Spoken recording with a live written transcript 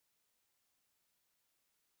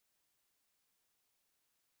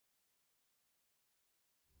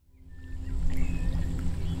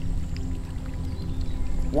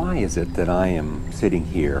Why is it that I am sitting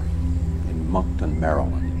here in Moncton,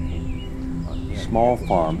 Maryland, a small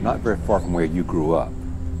farm not very far from where you grew up,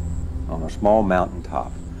 on a small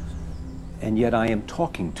mountaintop, and yet I am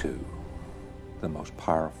talking to the most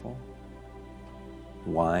powerful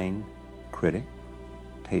wine critic,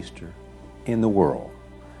 taster in the world?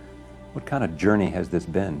 What kind of journey has this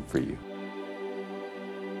been for you?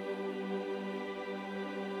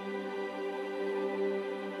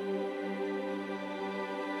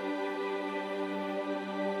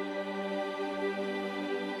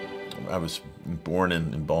 I was born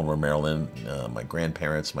in Baltimore, Maryland. My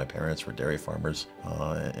parents were dairy farmers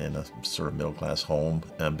in a sort of middle-class home.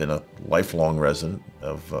 I've been a lifelong resident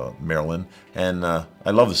of Maryland, and I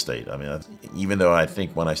love the state. I mean, even though I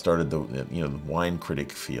think when I started the wine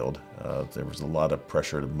critic field, there was a lot of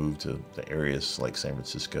pressure to move to the areas like San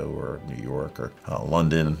Francisco or New York or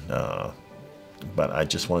London, but I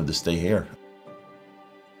just wanted to stay here.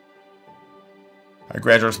 I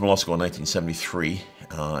graduated from law school in 1973,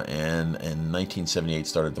 and in 1978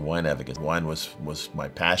 started the Wine Advocate. Wine was my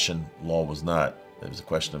passion, law was not. It was a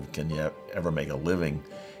question of, can you ever make a living,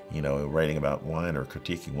 writing about wine or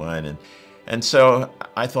critiquing wine? And so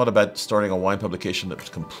I thought about starting a wine publication that was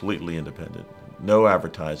completely independent. No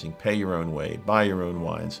advertising, pay your own way, buy your own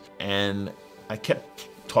wines. And I kept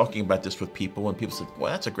talking about this with people, and people said, well,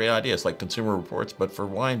 that's a great idea. It's like Consumer Reports, but for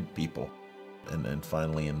wine people. And then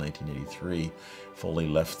finally in 1983, fully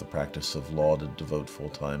left the practice of law to devote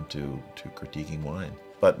full-time to critiquing wine.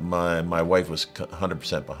 But my wife was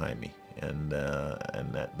 100% behind me, and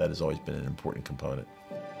that has always been an important component.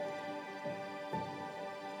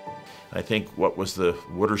 I think what was the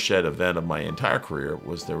watershed event of my entire career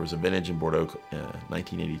was there was a vintage in Bordeaux,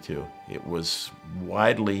 1982. It was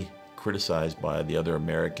widely criticized by the other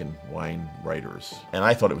American wine writers, and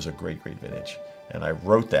I thought it was a great vintage. And I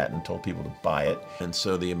wrote that and told people to buy it. And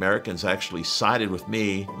so the Americans actually sided with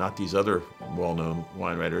me, not these other well-known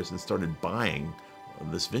wine writers, and started buying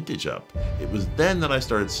this vintage up. It was then that I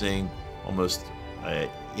started seeing almost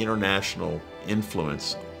international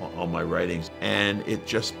influence on my writings. And it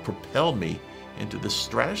just propelled me into the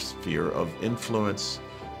stratosphere of influence,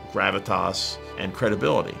 gravitas, and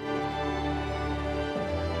credibility.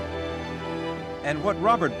 And what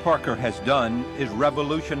Robert Parker has done is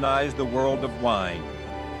revolutionize the world of wine.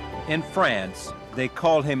 In France, they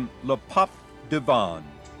call him Le Pape du Vin,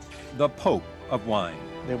 the Pope of wine.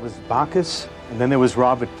 There was Bacchus, and then there was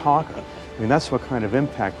Robert Parker. I mean, that's what kind of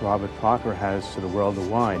impact Robert Parker has to the world of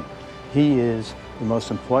wine. He is the most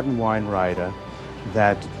important wine writer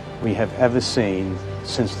that we have ever seen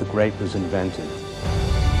since the grape was invented.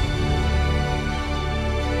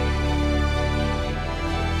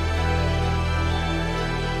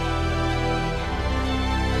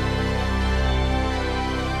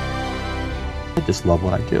 I just love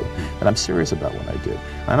what I do, and I'm serious about what I do,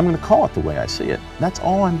 and I'm going to call it the way I see it. That's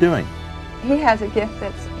all I'm doing. He has a gift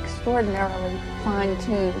that's extraordinarily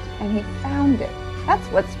fine-tuned, and he found it. That's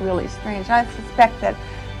what's really strange. I suspect that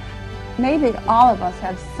maybe all of us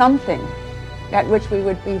have something at which we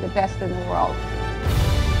would be the best in the world.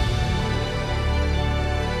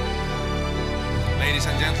 Ladies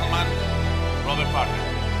and gentlemen, Robert Parker.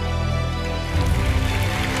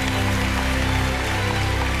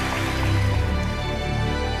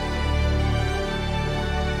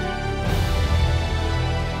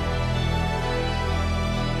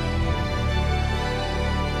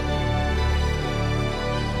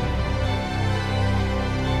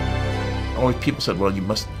 Always people said, well, you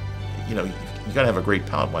must, you got to have a great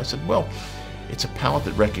palate. Well, I said, well, it's a palate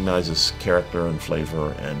that recognizes character and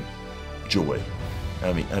flavor and joy.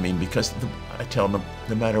 I mean, because I tell them,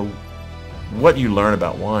 no matter what you learn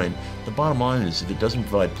about wine, the bottom line is if it doesn't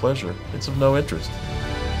provide pleasure, it's of no interest.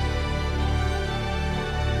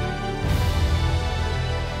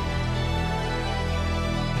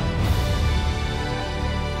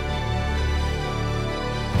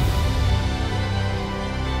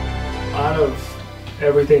 Out of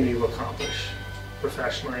everything that you accomplish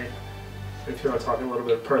professionally, if you want to talk a little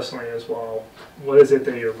bit personally as well, what is it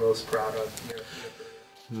that you're most proud of?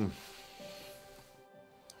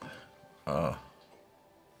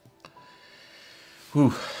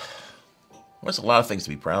 There's a lot of things to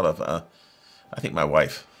be proud of. I think my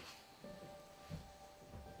wife.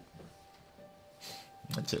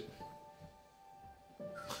 That's it.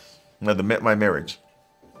 My marriage.